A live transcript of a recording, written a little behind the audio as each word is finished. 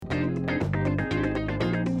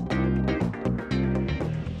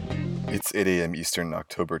It's 8 a.m. Eastern,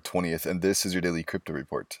 October 20th, and this is your daily crypto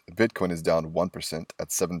report. Bitcoin is down 1% at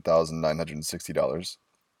 $7,960.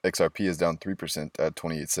 XRP is down 3% at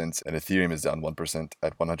 28 cents, and Ethereum is down 1%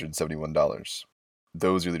 at $171.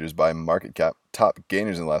 Those are leaders by market cap. Top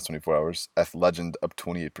gainers in the last 24 hours: EthLend up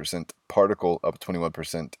 28%, Particl up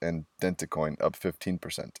 21%, and Dentacoin up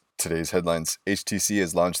 15%. Today's headlines: HTC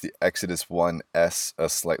has launched the Exodus 1S, a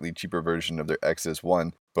slightly cheaper version of their Exodus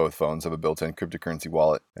 1. Both phones have a built-in cryptocurrency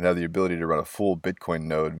wallet and have the ability to run a full Bitcoin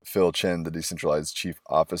node. Phil Chen, the decentralized chief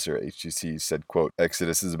officer at HTC, said, quote,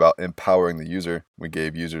 "Exodus is about empowering the user. We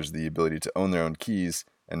gave users the ability to own their own keys,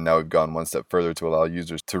 and now we've gone one step further to allow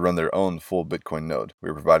users to run their own full Bitcoin node. We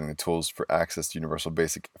are providing the tools for access to universal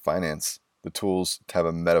basic finance, the tools to have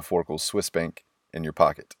a metaphorical Swiss bank in your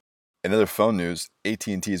pocket." In other phone news,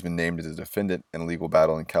 AT&T has been named as a defendant in a legal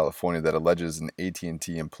battle in California that alleges an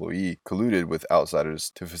AT&T employee colluded with outsiders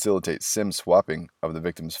to facilitate SIM swapping of the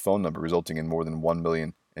victim's phone number, resulting in more than $1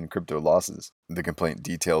 million in crypto losses. The complaint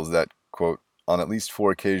details that, quote, "On at least 4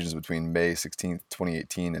 occasions between May 16,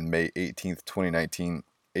 2018 and May 18, 2019,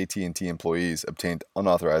 AT&T employees obtained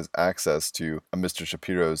unauthorized access to a Mr.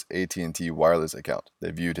 Shapiro's AT&T wireless account. They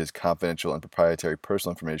viewed his confidential and proprietary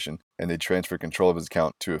personal information, and they transferred control of his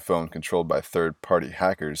account to a phone controlled by third-party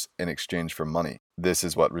hackers in exchange for money. This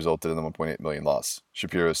is what resulted in the $1.8 million loss."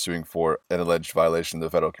 Shapiro is suing for an alleged violation of the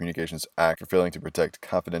Federal Communications Act for failing to protect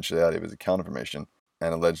confidentiality of his account information,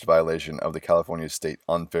 an alleged violation of the California State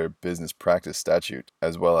Unfair Business Practice Statute,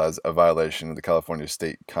 as well as a violation of the California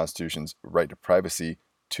State Constitution's right to privacy,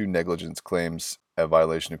 2 negligence claims, a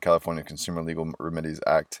violation of California Consumer Legal Remedies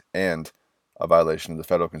Act, and a violation of the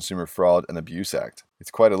Federal Consumer Fraud and Abuse Act. It's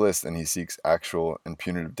quite a list, and he seeks actual and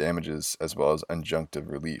punitive damages as well as injunctive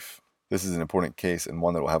relief. This is an important case and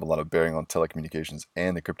one that will have a lot of bearing on telecommunications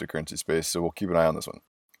and the cryptocurrency space, so we'll keep an eye on this one.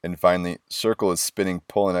 And finally, Circle is spinning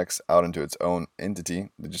Poloniex out into its own entity.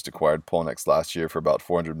 They just acquired Poloniex last year for about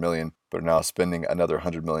 $400 million, but are now spending another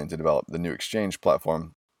 $100 million to develop the new exchange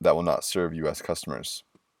platform that will not serve U.S. customers.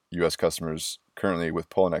 U.S. customers currently with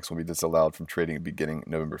Poloniex will be disallowed from trading beginning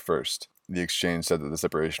November 1st. The exchange said that the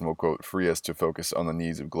separation will, quote, "free us to focus on the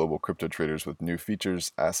needs of global crypto traders with new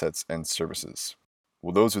features, assets, and services."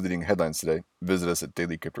 Well, those are the leading headlines today. Visit us at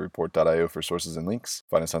dailycryptoreport.io for sources and links.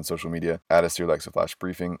 Find us on social media, add us to your Alexa Flash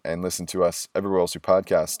briefing, and listen to us everywhere else you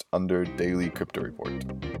podcast under Daily Crypto Report.